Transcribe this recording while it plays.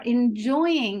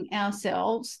enjoying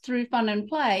ourselves through fun and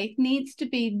play needs to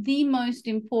be the most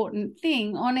important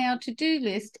thing on our to-do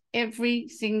list every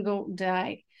single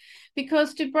day.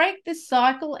 Because to break the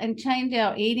cycle and change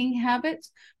our eating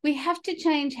habits, we have to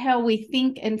change how we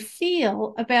think and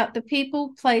feel about the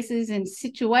people, places, and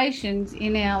situations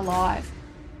in our life.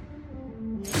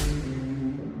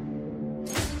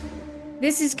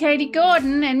 This is Katie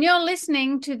Gordon, and you're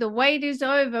listening to the Wait is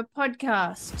Over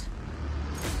podcast.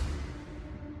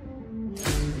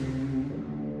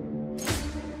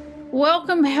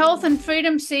 Welcome, health and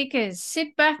freedom seekers.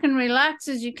 Sit back and relax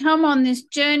as you come on this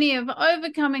journey of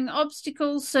overcoming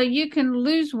obstacles so you can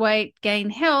lose weight, gain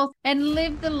health, and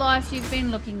live the life you've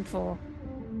been looking for.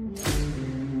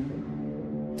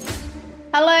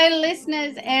 Hello,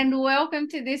 listeners, and welcome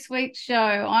to this week's show.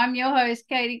 I'm your host,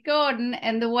 Katie Gordon,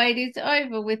 and the wait is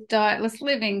over with Dietless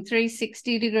Living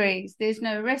 360 degrees. There's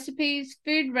no recipes,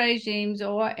 food regimes,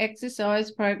 or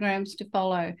exercise programs to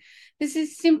follow. This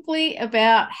is simply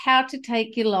about how to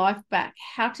take your life back,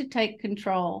 how to take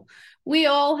control. We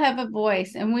all have a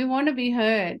voice and we want to be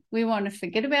heard. We want to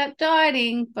forget about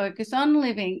dieting, focus on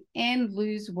living, and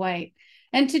lose weight.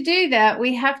 And to do that,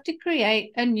 we have to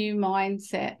create a new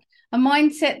mindset. A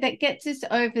mindset that gets us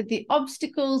over the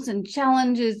obstacles and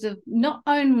challenges of not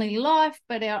only life,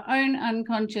 but our own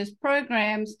unconscious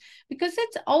programs, because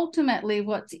it's ultimately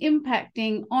what's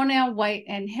impacting on our weight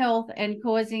and health and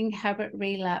causing habit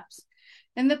relapse.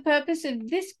 And the purpose of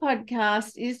this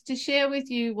podcast is to share with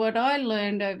you what I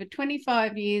learned over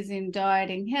 25 years in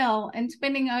dieting hell and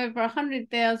spending over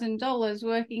 $100,000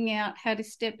 working out how to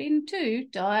step into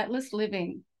dietless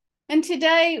living. And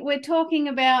today we're talking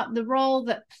about the role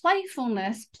that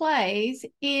playfulness plays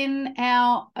in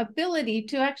our ability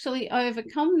to actually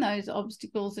overcome those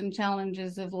obstacles and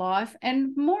challenges of life.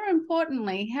 And more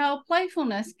importantly, how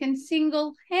playfulness can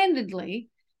single-handedly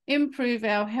improve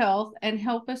our health and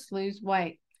help us lose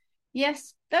weight.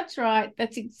 Yes, that's right.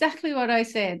 That's exactly what I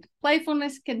said.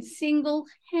 Playfulness can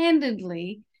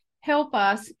single-handedly help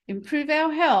us improve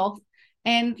our health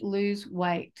and lose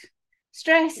weight.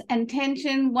 Stress and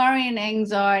tension, worry and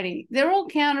anxiety, they're all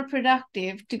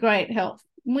counterproductive to great health.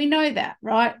 We know that,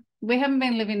 right? We haven't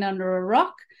been living under a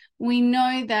rock. We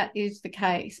know that is the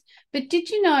case. But did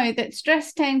you know that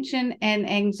stress, tension and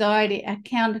anxiety are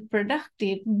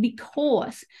counterproductive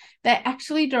because they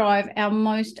actually drive our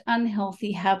most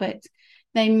unhealthy habits?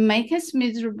 They make us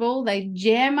miserable, they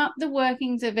jam up the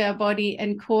workings of our body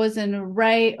and cause an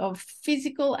array of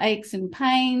physical aches and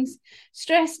pains.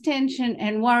 Stress, tension,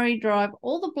 and worry drive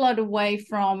all the blood away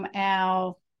from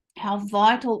our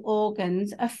vital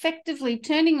organs, effectively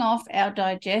turning off our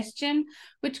digestion,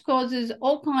 which causes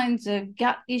all kinds of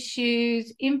gut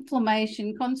issues,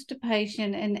 inflammation,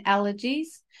 constipation, and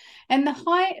allergies. And the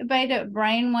high beta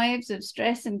brain waves of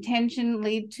stress and tension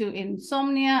lead to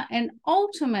insomnia and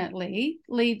ultimately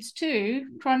leads to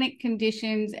chronic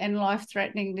conditions and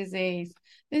life-threatening disease.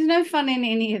 There's no fun in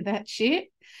any of that shit.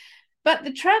 But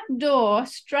the trap door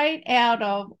straight out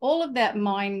of all of that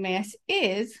mind mess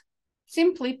is,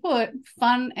 simply put,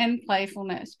 fun and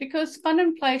playfulness, because fun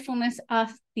and playfulness are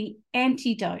the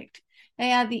antidote.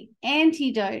 They are the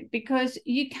antidote because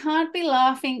you can't be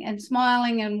laughing and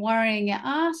smiling and worrying your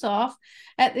ass off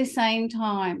at the same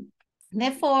time.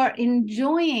 Therefore,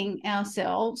 enjoying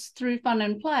ourselves through fun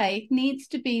and play needs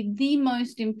to be the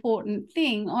most important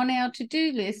thing on our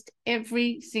to-do list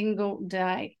every single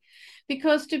day.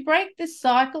 Because to break the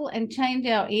cycle and change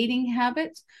our eating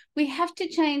habits, we have to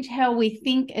change how we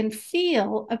think and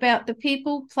feel about the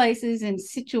people, places, and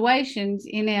situations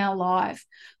in our life,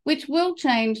 which will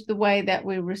change the way that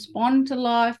we respond to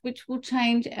life, which will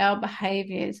change our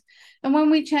behaviors. And when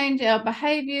we change our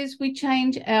behaviors, we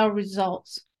change our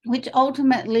results, which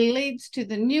ultimately leads to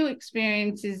the new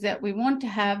experiences that we want to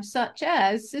have, such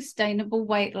as sustainable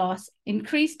weight loss,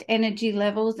 increased energy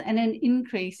levels, and an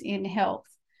increase in health.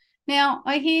 Now,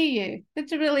 I hear you.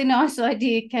 That's a really nice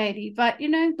idea, Katie. But,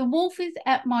 the wolf is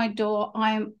at my door.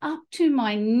 I am up to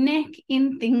my neck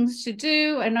in things to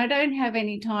do, and I don't have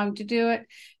any time to do it.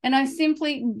 And I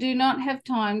simply do not have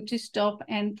time to stop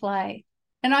and play.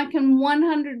 And I can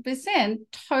 100%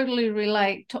 totally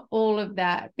relate to all of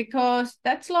that because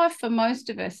that's life for most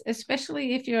of us,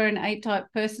 especially if you're an A-type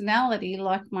personality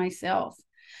like myself.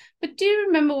 But do you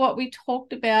remember what we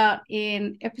talked about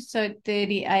in episode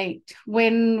 38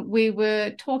 when we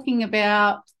were talking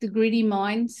about the gritty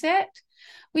mindset?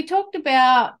 We talked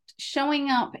about showing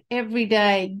up every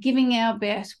day, giving our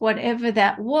best, whatever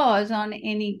that was on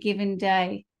any given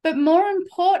day. But more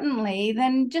importantly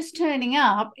than just turning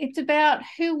up, it's about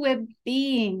who we're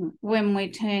being when we're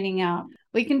turning up.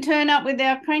 We can turn up with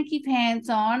our cranky pants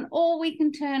on, or we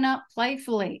can turn up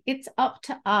playfully. It's up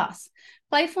to us.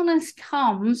 Playfulness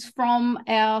comes from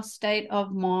our state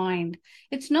of mind.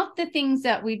 It's not the things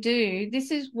that we do.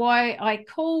 This is why I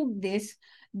called this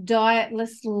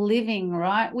dietless living,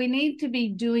 right? We need to be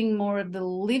doing more of the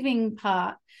living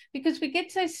part, because we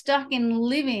get so stuck in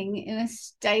living in a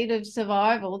state of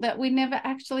survival that we never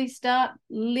actually start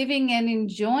living and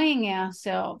enjoying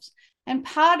ourselves. And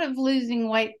part of losing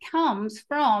weight comes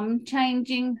from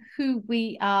changing who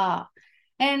we are.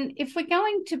 And if we're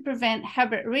going to prevent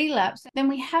habit relapse, then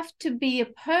we have to be a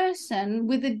person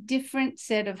with a different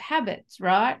set of habits,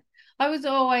 right? I was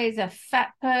always a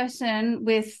fat person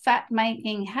with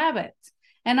fat-making habits,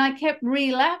 and I kept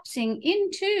relapsing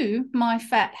into my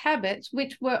fat habits,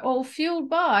 which were all fueled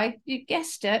by, you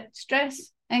guessed it,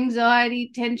 stress,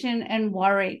 anxiety, tension, and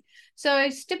worry.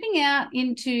 So stepping out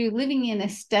into living in a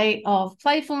state of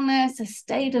playfulness, a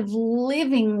state of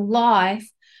living life,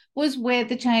 was where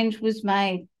the change was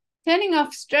made. Turning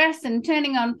off stress and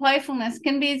turning on playfulness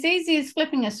can be as easy as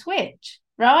flipping a switch,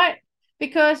 right?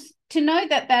 Because to know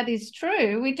that that is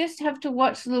true, we just have to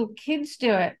watch little kids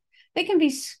do it. They can be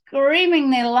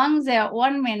screaming their lungs out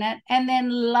 1 minute and then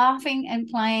laughing and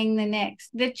playing the next.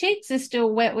 Their cheeks are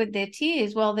still wet with their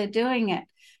tears while they're doing it.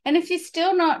 And if you're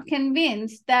still not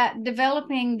convinced that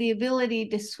developing the ability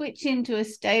to switch into a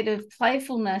state of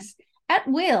playfulness at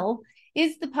will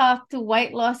is the path to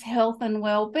weight loss, health, and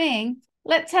well-being,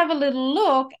 let's have a little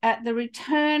look at the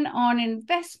return on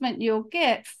investment you'll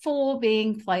get for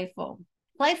being playful.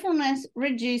 Playfulness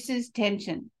reduces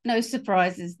tension. No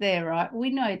surprises there, right?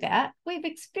 We know that. We've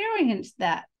experienced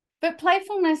that. But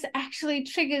playfulness actually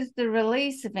triggers the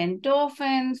release of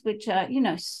endorphins, which are,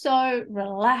 so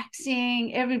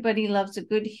relaxing. Everybody loves a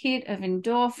good hit of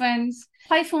endorphins.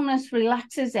 Playfulness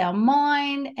relaxes our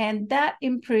mind, and that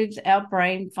improves our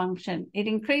brain function. It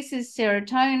increases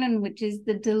serotonin, which is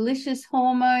the delicious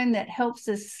hormone that helps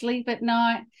us sleep at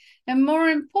night. And more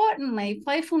importantly,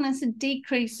 playfulness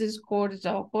decreases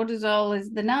cortisol. Cortisol is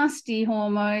the nasty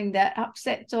hormone that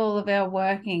upsets all of our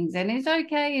workings and is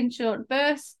okay in short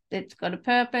bursts. It's got a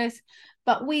purpose,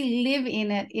 but we live in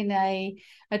it in a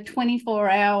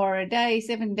 24-hour a day,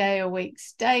 7-day-a-week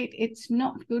state. It's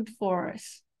not good for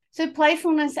us. So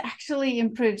playfulness actually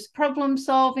improves problem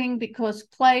solving because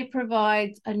play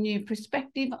provides a new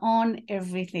perspective on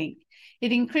everything.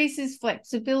 It increases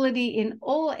flexibility in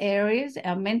all areas,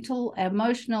 our mental,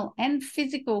 emotional, and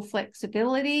physical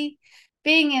flexibility.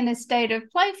 Being in a state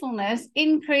of playfulness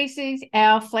increases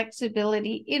our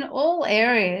flexibility in all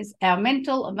areas, our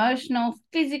mental, emotional,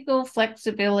 physical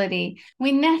flexibility.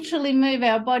 We naturally move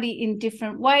our body in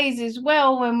different ways as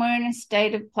well when we're in a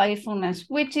state of playfulness,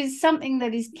 which is something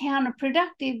that is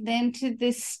counterproductive then to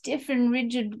this stiff and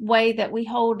rigid way that we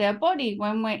hold our body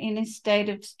when we're in a state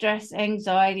of stress,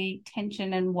 anxiety,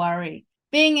 tension, and worry.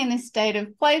 Being in a state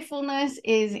of playfulness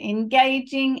is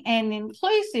engaging and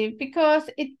inclusive because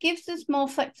it gives us more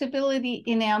flexibility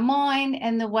in our mind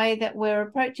and the way that we're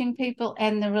approaching people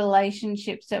and the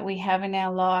relationships that we have in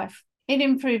our life. It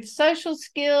improves social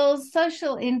skills,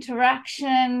 social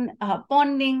interaction,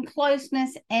 bonding,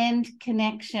 closeness, and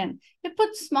connection. It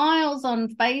puts smiles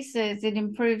on faces. It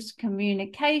improves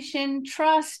communication,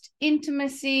 trust,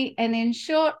 intimacy, and in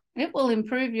short, it will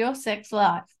improve your sex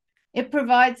life. It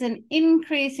provides an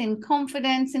increase in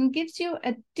confidence and gives you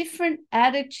a different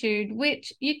attitude,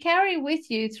 which you carry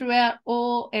with you throughout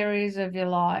all areas of your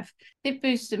life. It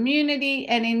boosts immunity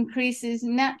and increases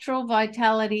natural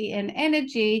vitality and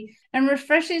energy and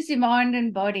refreshes your mind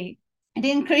and body. It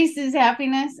increases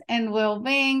happiness and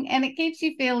well-being, and it keeps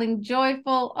you feeling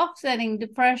joyful, offsetting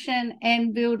depression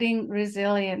and building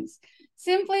resilience.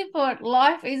 Simply put,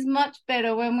 life is much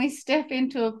better when we step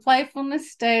into a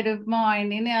playfulness state of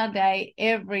mind in our day,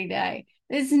 every day.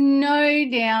 There's no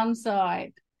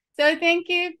downside. So thank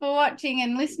you for watching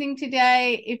and listening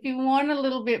today. If you want a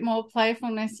little bit more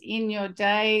playfulness in your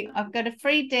day, I've got a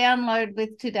free download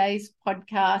with today's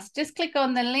podcast. Just click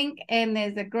on the link and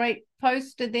there's a great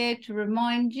poster there to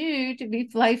remind you to be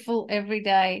playful every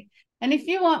day. And if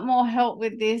you want more help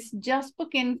with this, just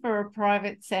book in for a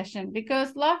private session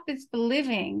because life is for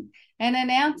living and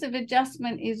an ounce of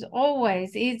adjustment is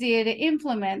always easier to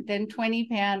implement than 20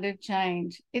 pounds of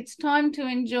change. It's time to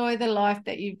enjoy the life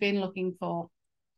that you've been looking for.